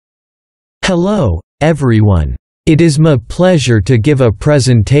Hello, everyone. It is my pleasure to give a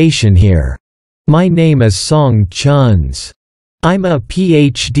presentation here. My name is Song Chunze. I'm a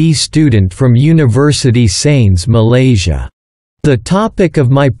PhD student from University Sains, Malaysia. The topic of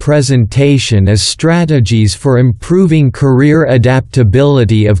my presentation is strategies for improving career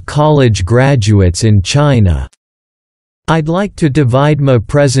adaptability of college graduates in China. I'd like to divide my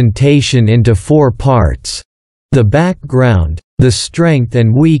presentation into 4 parts: the background, the strength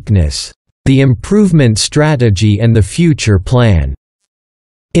and weakness, the improvement strategy and the future plan.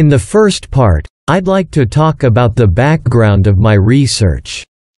 In the first part, I'd like to talk about the background of my research.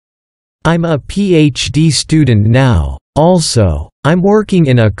 I'm a PhD student now. Also, I'm working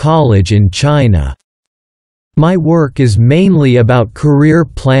in a college in China. My work is mainly about career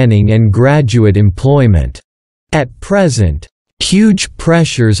planning and graduate employment. At present, huge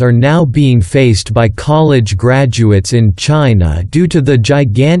pressures are now being faced by college graduates in China due to the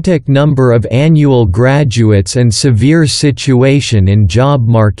gigantic number of annual graduates and severe situation in job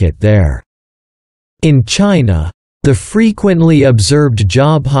market there. In China, the frequently observed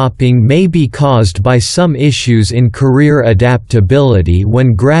job hopping may be caused by some issues in career adaptability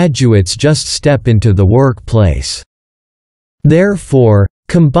when graduates just step into the workplace. Therefore,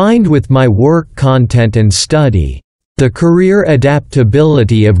 combined with my work content and study, the career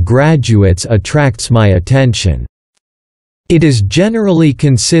adaptability of graduates attracts my attention. It is generally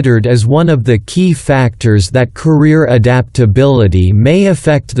considered as one of the key factors that career adaptability may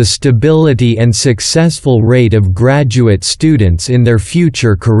affect the stability and successful rate of graduate students in their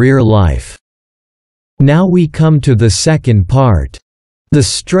future career life. Now we come to the second part, the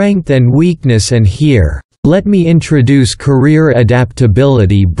strength and weakness, and here, let me introduce career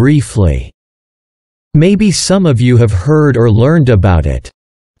adaptability briefly. Maybe some of you have heard or learned about it.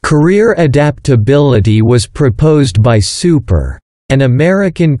 Career adaptability was proposed by Super, an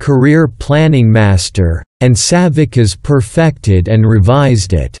American career planning master, and Savikas perfected and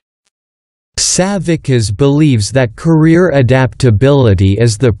revised it. Savikas believes that career adaptability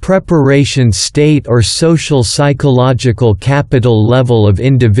is the preparation state or social psychological capital level of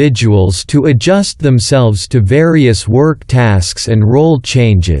individuals to adjust themselves to various work tasks and role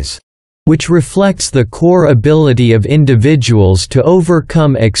changes, which reflects the core ability of individuals to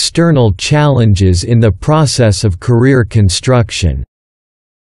overcome external challenges in the process of career construction.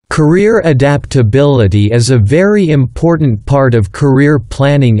 Career adaptability is a very important part of career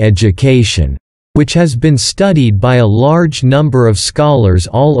planning education, which has been studied by a large number of scholars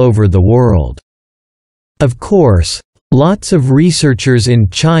all over the world. Of course, lots of researchers in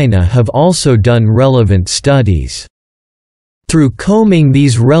China have also done relevant studies. Through combing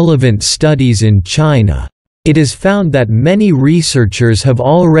these relevant studies in China, it is found that many researchers have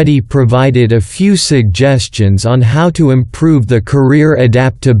already provided a few suggestions on how to improve the career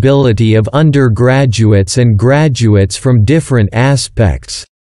adaptability of undergraduates and graduates from different aspects,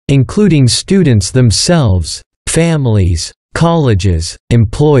 including students themselves, families, colleges,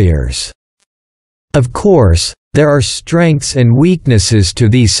 employers. Of course, there are strengths and weaknesses to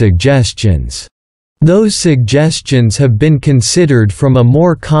these suggestions. Those suggestions have been considered from a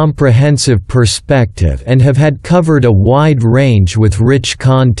more comprehensive perspective and have had covered a wide range with rich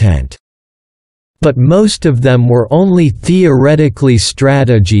content. But most of them were only theoretically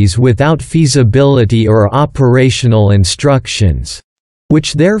strategies without feasibility or operational instructions,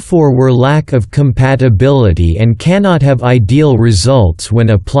 which therefore were lack of compatibility and cannot have ideal results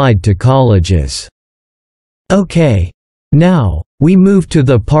when applied to colleges. Okay. Now, we move to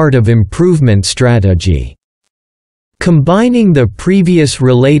the part of improvement strategy. Combining the previous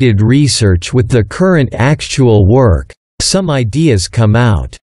related research with the current actual work, some ideas come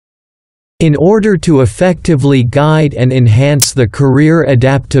out. In order to effectively guide and enhance the career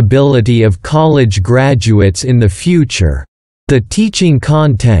adaptability of college graduates in the future, the teaching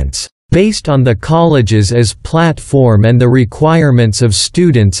contents, based on the colleges as platform and the requirements of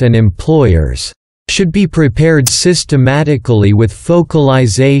students and employers, should be prepared systematically with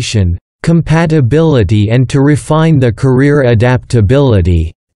focalization, compatibility, and to refine the career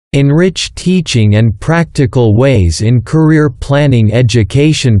adaptability, enrich teaching and practical ways in career planning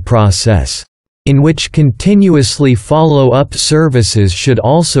education process, in which continuously follow-up services should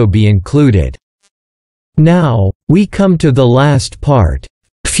also be included. Now, we come to the last part,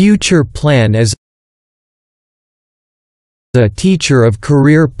 future plan. As a teacher of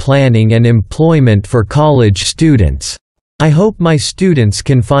career planning and employment for college students, I hope my students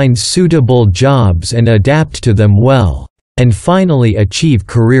can find suitable jobs and adapt to them well, and finally achieve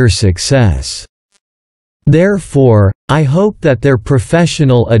career success. Therefore, I hope that their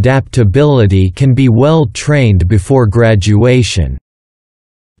professional adaptability can be well trained before graduation.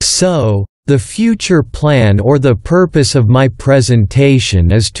 So, The future plan or the purpose of my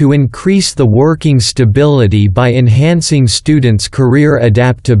presentation is to increase the working stability by enhancing students' career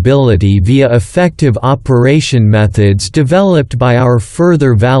adaptability via effective operation methods developed by our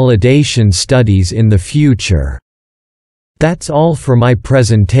further validation studies in the future. That's all for my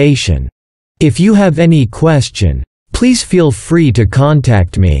presentation. If you have any question, please feel free to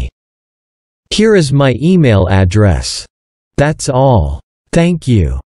contact me. Here is my email address. That's all. Thank you.